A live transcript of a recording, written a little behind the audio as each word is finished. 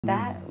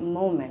That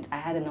moment, I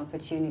had an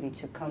opportunity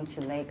to come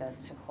to Lagos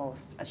to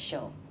host a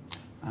show.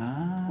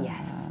 Ah.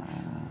 Yes.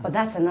 But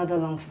that's another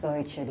long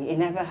story, Chude. It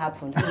never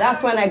happened.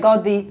 That's when I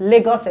got the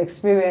Lagos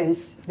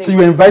experience. So you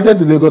were invited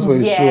to Lagos for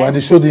a show and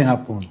the show didn't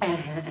happen?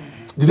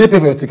 Did they pay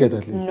for your ticket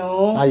at least?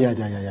 No. Ah, yeah.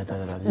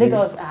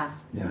 Lagos,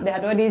 they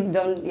had already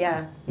done,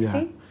 you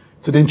see?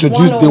 So they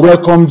introduced, they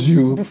welcomed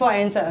you. Before I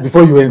entered.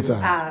 Before you entered.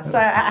 So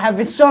I have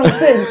been strong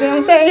since, you know what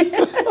I'm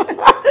saying?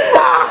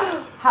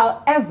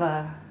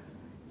 However,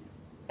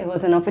 it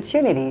was an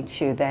opportunity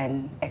to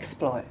then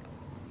explore.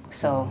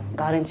 So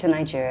got into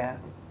Nigeria.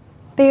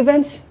 The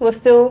event was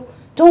still,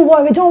 don't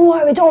worry,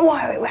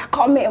 we're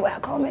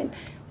coming.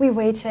 We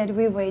waited,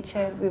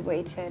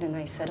 and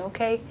I said,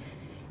 okay,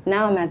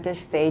 now I'm at this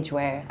stage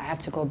where I have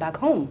to go back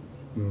home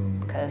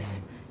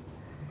because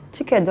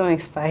ticket don't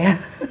expire.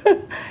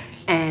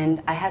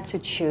 And I had to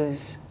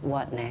choose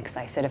what next.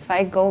 I said, if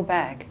I go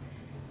back,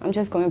 I'm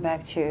just going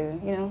back to,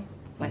 you know,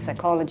 my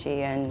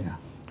psychology and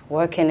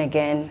working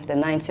again, the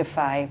 9 to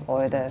 5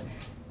 or the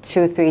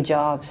 2-3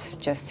 jobs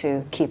just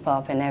to keep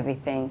up and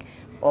everything.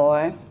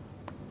 Or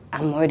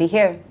I'm already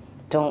here.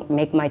 Don't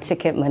make my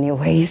ticket money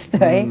waste,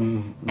 right?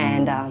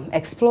 And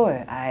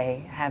explore.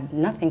 I have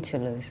nothing to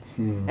lose.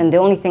 And the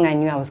only thing I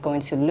knew I was going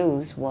to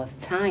lose was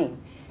time.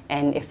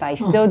 And if I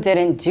still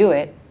didn't do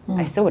it,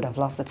 I still would have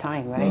lost the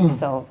time, right?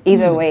 So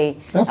either way,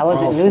 I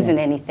wasn't losing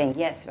anything.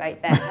 Yes, right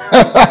there.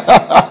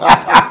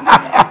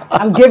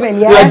 I'm giving,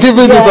 You are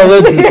giving it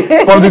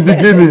already from the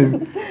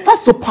beginning.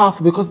 That's so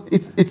powerful because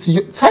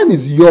time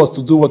is yours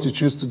to do what you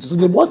choose to do. So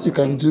the most you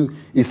can do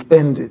is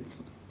spend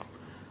it.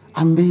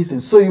 Amazing.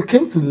 So you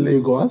came to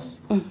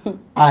Lagos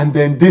and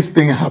then this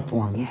thing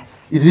happened.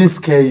 Yes. It didn't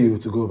scare you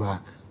to go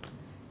back?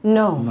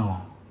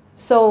 No.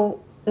 So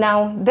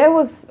now there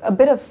was a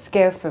bit of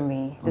scare for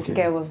me. The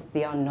scare was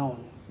the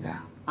unknown. Yeah.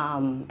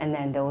 And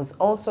then there was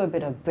also a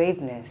bit of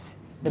braveness.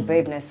 The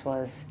braveness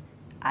was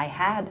I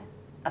had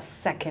a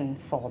second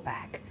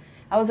fallback.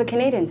 I was a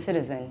Canadian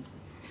citizen,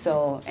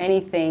 so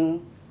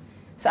anything.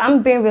 So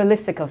I'm being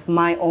realistic of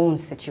my own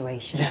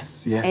situation.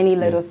 Yes. Any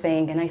little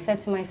thing. And I said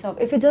to myself,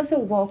 if it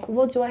doesn't work,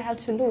 what do I have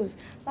to lose?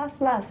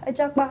 Last, I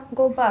just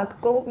go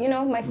back. Go, you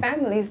know, my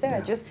family's there.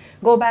 Yeah. Just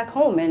go back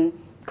home and,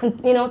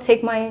 you know,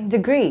 take my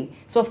degree.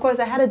 So, of course,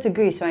 I had a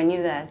degree, so I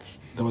knew that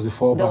there was a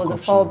fallback There was a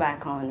option.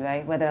 fallback on,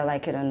 right? Whether I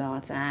like it or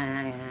not.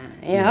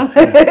 You know,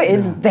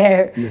 it's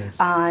there. Yes.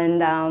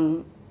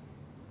 And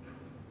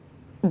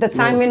the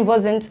timing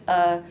wasn't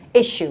an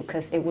issue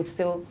because it would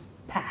still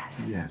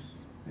pass. Yes.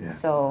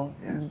 So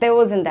there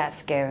wasn't that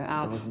scare.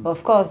 But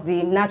of course,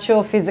 the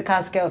natural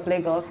physical scare of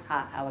Lagos,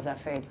 I was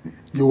afraid.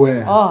 You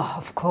were? Oh,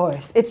 of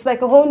course. It's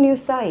like a whole new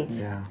site.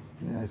 Yeah.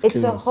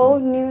 It's a whole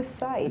new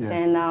site. Yes.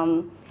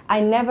 And I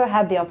never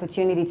had the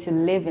opportunity to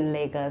live in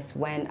Lagos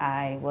when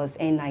I was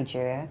in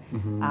Nigeria.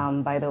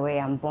 By the way,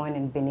 I'm born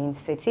in Benin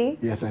City.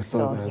 Yes, I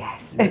saw that.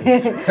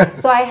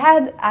 Yes. So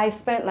I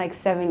spent like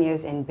 7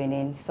 years in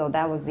Benin. So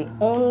that was the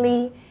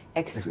only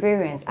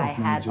experience I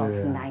had of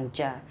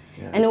Nigeria.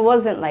 Yes. And it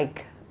wasn't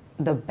like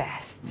the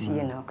best,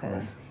 you know,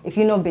 because if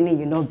you know Benin,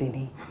 you know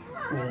Benin.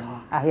 You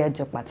know, I hear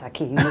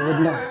Jokbataki, you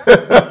would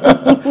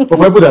know. But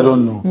for people that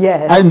don't know,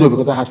 yes. I know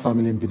because I had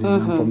family in Benin.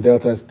 I'm from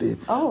Delta State.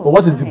 Oh, but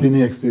what is the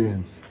Benin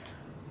experience?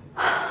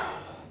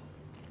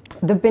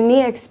 The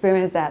Benin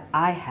experience that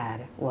I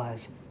had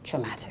was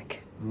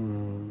traumatic.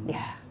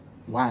 Yeah.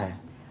 Why?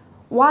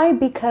 Why?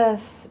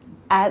 Because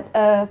at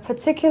a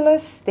particular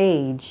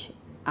stage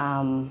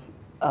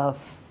of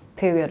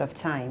period of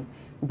time,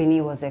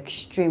 Benin was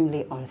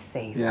extremely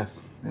unsafe.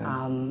 Yes.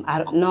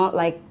 Not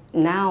like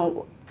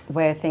now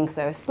where things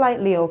are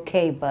slightly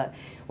okay, but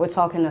we're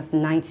talking of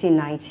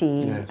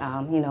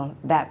 1990, you know,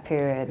 that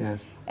period.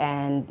 Yes.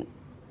 And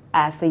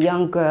as a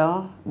young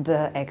girl,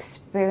 the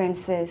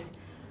experiences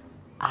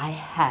I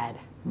had.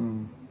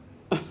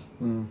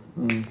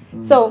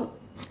 So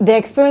the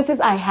experiences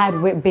I had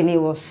with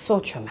Benin was so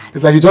traumatic.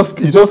 It's like you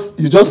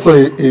just saw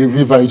a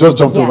river, you just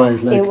jumped over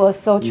it. Like, it was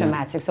so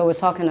traumatic. So we're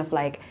talking of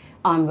like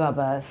armed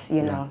robbers,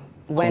 you know,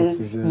 when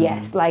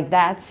Cultism. like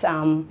that.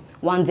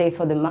 One day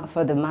for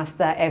the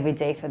master, every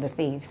day for the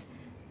thieves.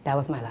 That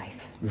was my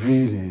life.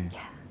 Really?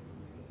 Yeah.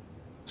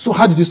 So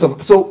how did you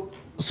survive? So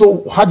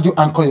how did you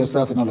anchor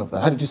yourself in all of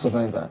that? How did you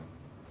survive that?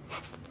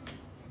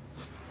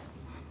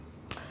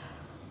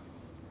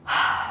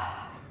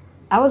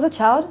 I was a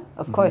child.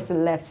 Of course, it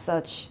left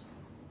such,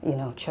 you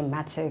know,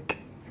 traumatic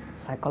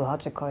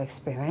psychological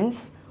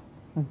experience.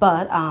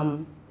 But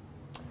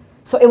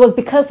so it was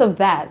because of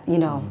that, you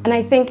know, and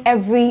I think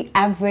every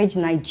average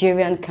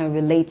Nigerian can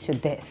relate to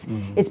this.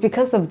 It's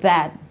because of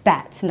that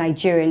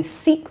Nigerians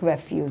seek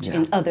refuge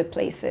in other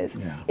places.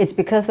 It's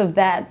because of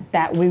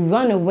that we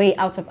run away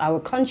out of our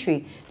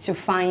country to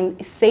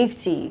find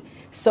safety.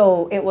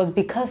 So it was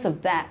because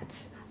of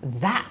that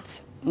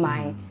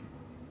my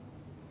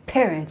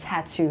parents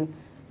had to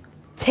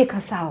take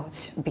us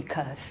out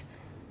because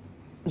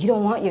you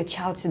don't want your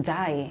child to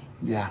die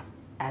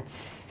at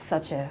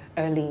such an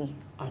early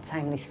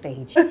untimely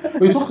stage.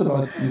 We talked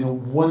about, you know,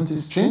 wanting,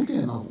 strangely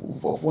enough,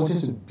 of wanting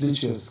to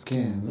bleach your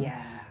skin.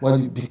 Yeah. Well,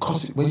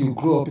 because when you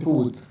grow up, people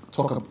would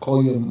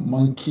call you a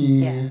monkey.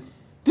 Yeah.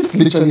 This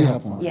literally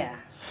happened. Yeah.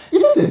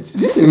 Is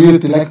this a real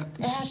thing? Like,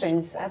 it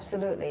happens,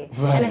 absolutely.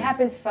 Right. And it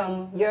happens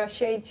from your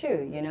shade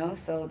too, you know?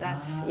 So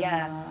that's,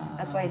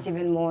 that's why it's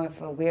even more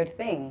of a weird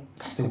thing.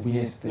 That's a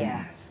weird thing.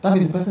 Yeah. That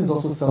means the person is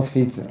also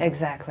self-hating.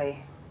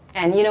 Exactly.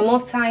 And, you know,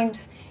 most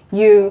times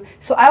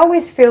so I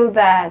always feel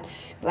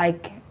that,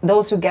 like,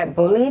 those who get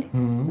bullied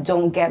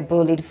don't get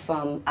bullied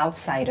from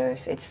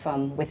outsiders. It's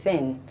from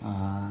within,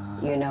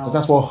 you know. Because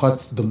that's what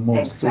hurts the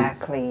most.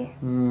 Exactly.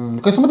 So,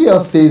 because somebody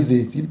else says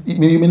it,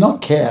 you may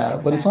not care,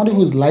 but it's somebody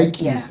who's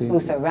like you says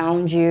who's it.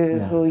 around you,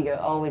 who you're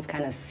always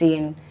kind of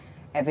seeing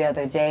every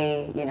other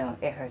day, you know,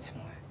 it hurts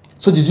more.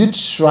 So did you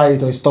try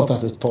it or you stopped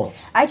at a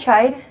thought? I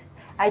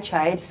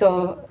tried.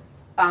 So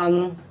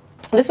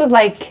this was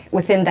like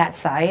within that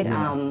side.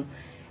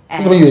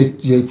 And when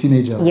you're a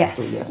teenager.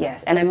 Yes,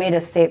 yes. And I made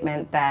a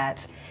statement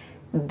that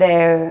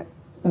the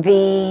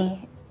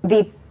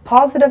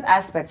positive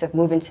aspect of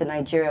moving to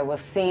Nigeria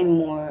was seeing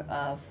more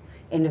of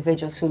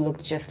individuals who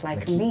looked just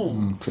like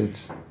me.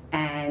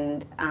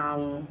 And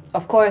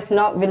of course,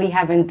 not really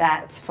having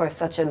that for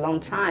such a long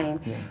time,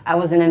 I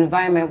was in an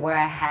environment where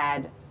I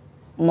had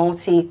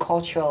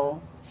multicultural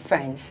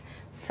friends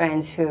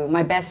who,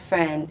 my best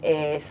friend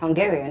is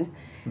Hungarian.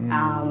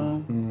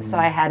 So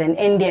I had an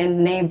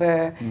Indian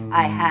neighbor,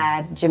 I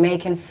had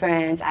Jamaican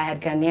friends, I had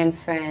Ghanaian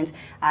friends,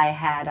 I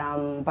had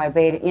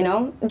Barbadian, you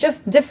know,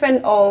 just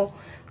different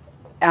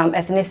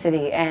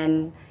ethnicity,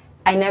 and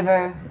I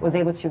never was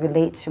able to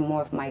relate to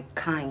more of my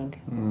kind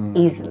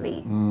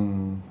easily.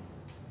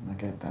 I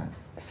get that.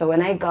 So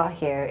when I got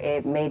here,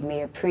 it made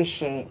me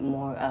appreciate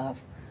more of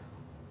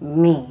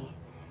me.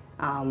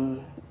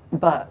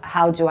 But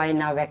how do I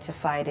now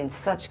rectify it in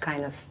such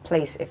kind of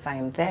place if I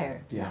am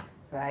there? Yeah.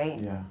 Right?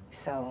 Yeah.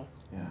 So.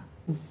 Yeah.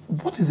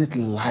 What is it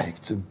like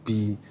to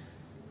be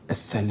a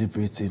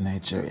celebrity in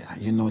Nigeria?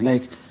 You know,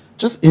 like,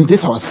 just in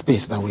this our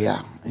space that we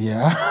are,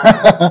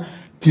 yeah?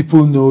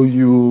 People know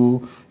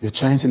you, you're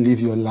trying to live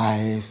your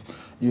life,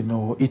 you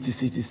know,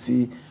 etc,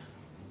 etc.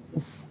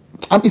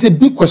 It's a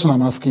big question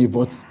I'm asking you,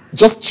 but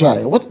just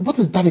try. What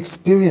is that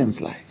experience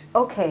like?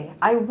 Okay,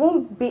 I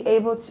won't be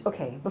able to,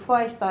 okay, before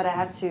I start, I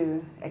have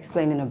to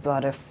explain in a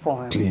broader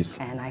form. Please.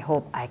 And I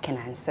hope I can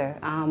answer.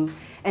 An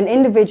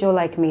individual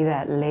like me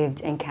that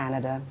lived in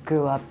Canada,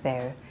 grew up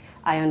there,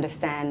 I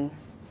understand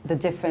the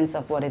difference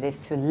of what it is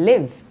to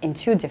live in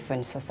two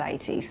different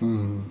societies,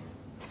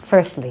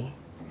 firstly.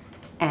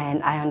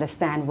 And I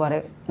understand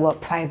what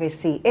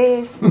privacy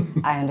is.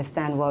 I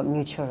understand what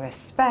mutual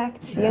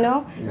respect, you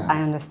know.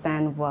 I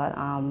understand what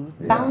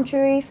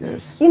boundaries,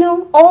 you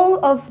know, all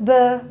of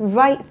the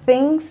right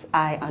things,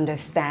 I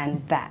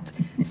understand that.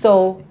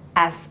 So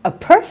as a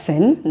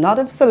person, not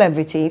a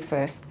celebrity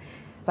first,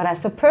 but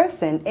as a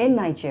person in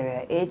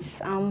Nigeria,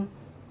 it's,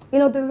 you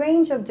know, the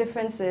range of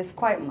difference is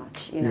quite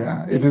much, you know.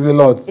 Yeah, it is a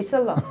lot. It's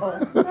a lot.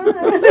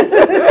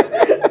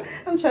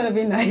 I'm trying to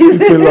be nice.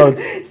 It's a lot.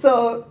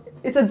 So,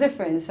 it's a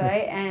difference,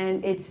 right?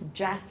 And it's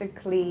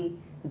drastically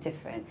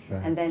different.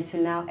 Right. And then to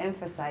now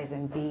emphasize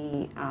and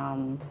be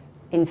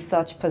in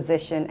such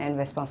position and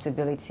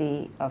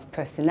responsibility of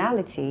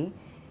personality,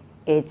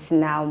 it's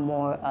now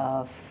more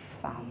of,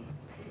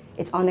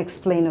 it's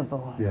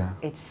unexplainable. Yeah.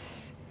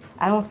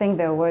 I don't think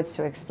there are words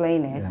to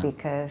explain it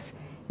because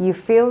you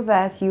feel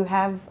that you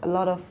have a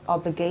lot of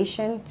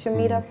obligation to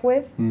meet up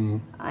with.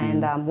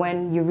 And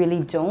when you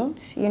really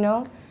don't, you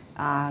know,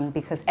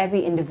 because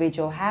every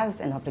individual has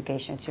an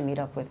obligation to meet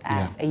up with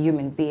as a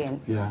human being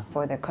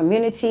for their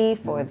community,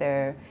 for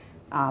their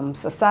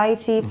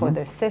society, for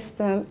their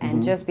system,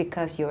 and just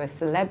because you're a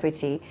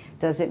celebrity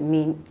doesn't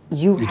mean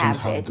you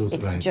have it.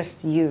 It's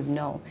just you.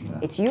 No,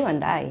 it's you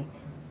and I.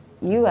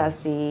 You as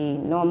the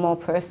normal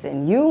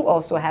person, you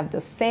also have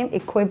the same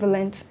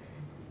equivalent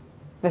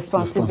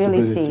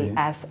responsibility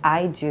as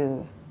I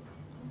do.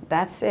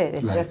 That's it.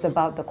 It's just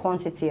about the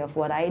quantity of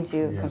what I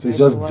do. So it's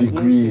just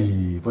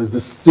degree, but it's the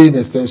same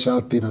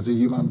essential thing as a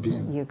human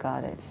being. You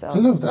got it. So I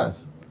love that.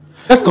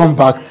 Let's come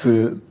back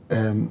to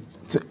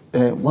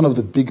one of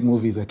the big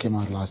movies that came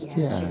out last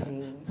year,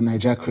 The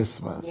Niger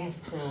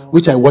Christmas,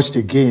 which I watched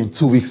again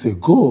 2 weeks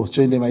ago.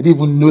 Showing them, I didn't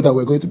even know that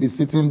we're going to be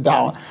sitting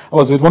down. I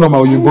was with one of my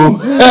Oyinbo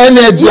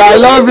energy. I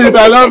love it.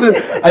 I love it.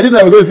 I didn't know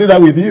I was going to sit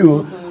that with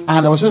you.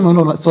 And I was showing,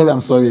 no, sorry, I'm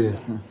sorry.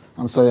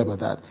 I'm sorry about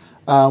that.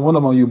 One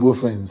of my Oyinbo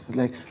friends is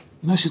like,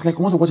 you know, she's like, I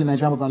want to watch a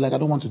Nigerian movie. I'm like, I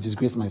don't want to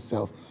disgrace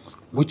myself.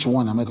 Which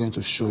one am I going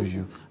to show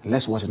you?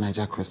 Let's watch a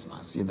Niger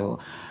Christmas, you know.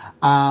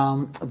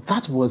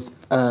 That was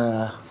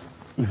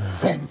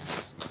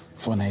event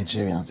for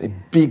Nigerians, a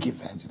big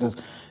event. It was,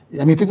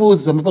 I mean,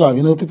 some people have,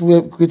 you know,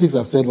 critics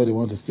have said what they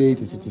want to say,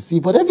 etc.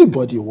 But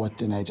everybody watched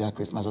the Niger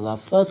Christmas. It was our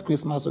first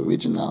Christmas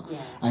original,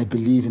 I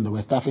believe, in the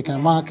West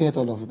African market,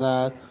 all of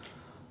that.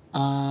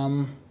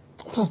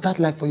 What was that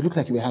like for you? It looked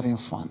like you were having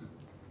fun.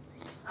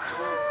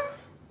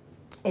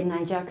 In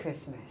Niger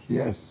Christmas.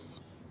 Yes.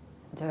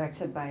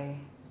 Directed by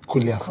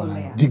Kulia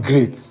Afolayan, the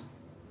great.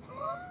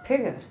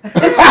 Period.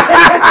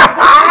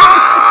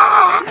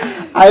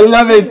 I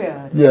love it.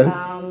 Period. Yes.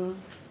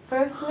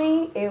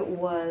 Firstly, it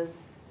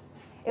was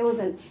it was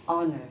an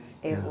honor.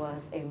 It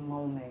was a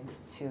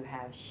moment to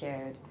have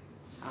shared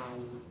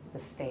the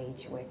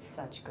stage with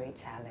such great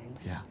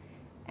talents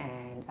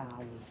and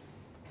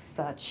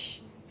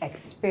such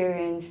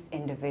experienced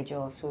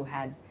individuals who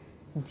had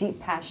deep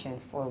passion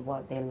for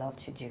what they love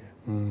to do,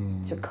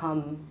 to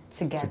come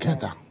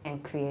together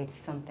and create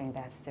something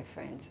that's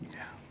different.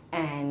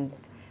 And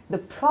the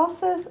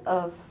process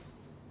of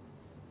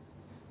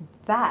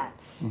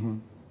that,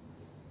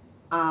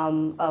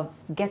 of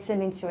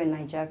getting into a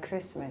Niger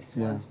Christmas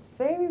was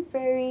very,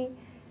 very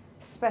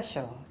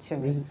special to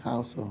me.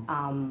 How so?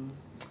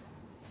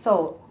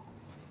 So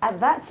at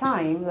that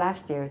time,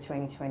 last year,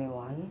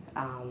 2021,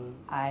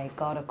 I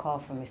got a call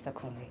from Mr.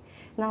 Kunle.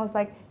 And I was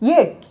like,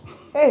 yeah,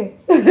 hey,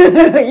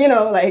 you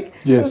know, like.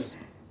 Yes.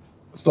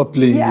 Stop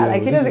playing. Yeah,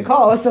 like he doesn't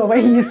call. So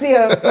when you see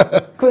a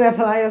Kunle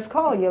Flyers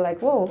call, you're like,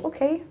 whoa,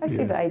 okay, I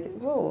see the idea.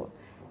 Whoa.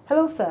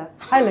 Hello, sir.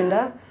 Hi,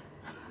 Linda.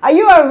 Are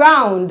you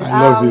around?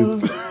 I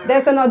love it.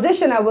 There's an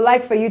audition I would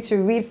like for you to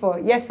read for.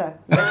 Yes, sir.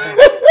 Yes, sir.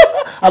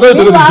 I don't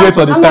know the date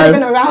or the I'm time. not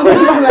even around.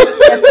 I'm like,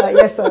 yes, sir.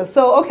 Yes, sir.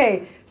 So,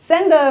 okay,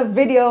 send a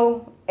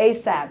video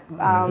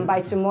ASAP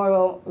by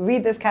tomorrow.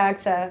 Read this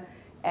character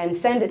and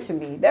send it to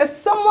me. There's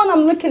someone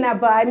I'm looking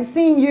at, but I'm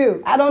seeing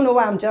you. I don't know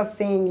why I'm just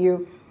seeing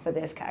you for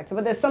this character,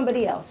 but there's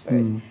somebody else for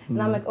it.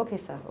 And I'm like, okay,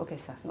 sir,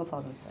 no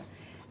problem, sir.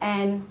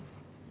 And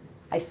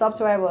I stopped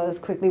where I was,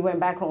 quickly went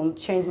back home,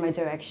 changed my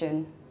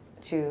direction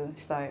to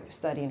start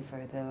studying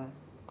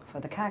for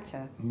the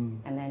character,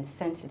 and then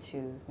sent it to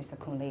Mr.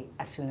 Kunle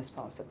as soon as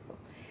possible.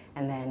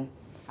 And then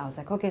I was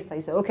like, okay, sir.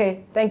 He said,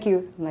 okay, thank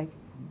you. I'm like,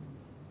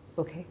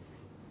 okay.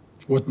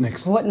 What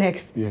next? What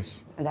next?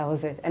 Yes. And that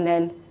was it. And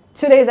then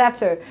 2 days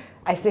after,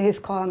 I see his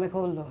call. I'm like,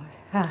 oh, Lord.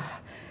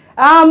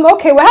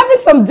 Okay, we're having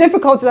some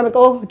difficulties. I'm like,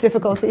 oh,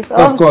 difficulties.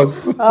 Oh, of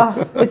course.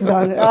 It's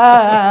done.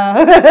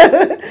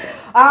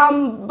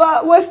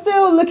 But we're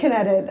still looking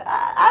at it.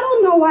 I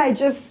don't know why.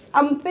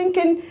 I'm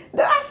thinking,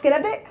 they're asking,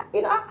 have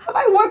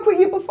I worked with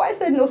you before? I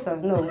said, no, sir,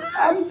 no.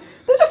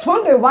 They just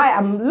wonder why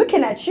I'm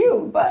looking at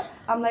you. But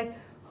I'm like,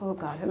 oh,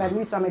 God. And I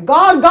mute. I'm like,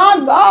 God,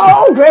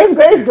 oh, grace,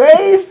 grace,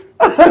 grace.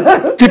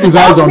 Keep his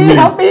eyes on me.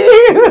 Help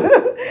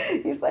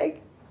me. He's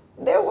like,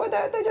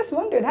 they just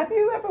wondered, have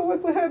you ever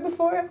worked with her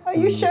before? Are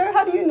you sure?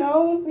 How do you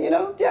know? You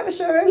know, do you have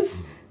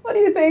assurance? What do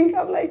you think?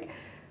 I'm like,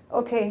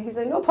 okay. He's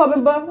like, no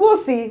problem, but we'll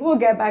see. We'll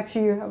get back to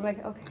you. I'm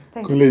like, okay,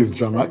 thank you.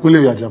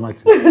 Kunle, you are dramatic.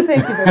 Thank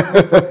you very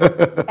much,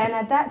 sir. And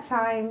at that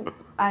time,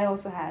 I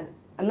also had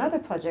another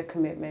project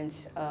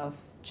commitment of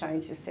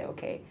trying to say,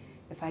 okay,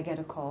 if I get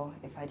a call,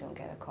 if I don't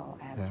get a call,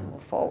 I have to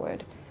move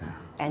forward.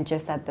 And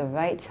just at the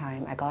right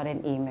time, I got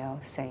an email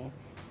saying,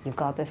 you've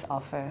got this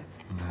offer.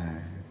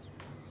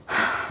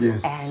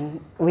 Yes.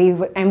 And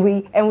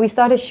we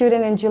started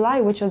shooting in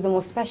July, which was the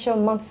most special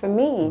month for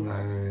me.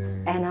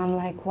 And I'm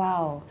like,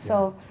 wow.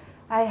 So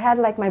I had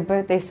like my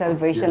birthday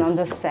celebration on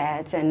the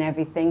set and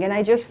everything, and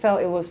I just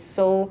felt it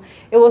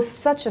was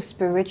such a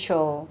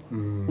spiritual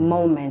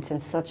moment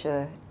and such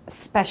a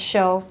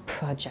special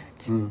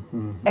project.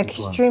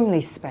 Extremely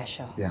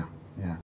special. Yeah.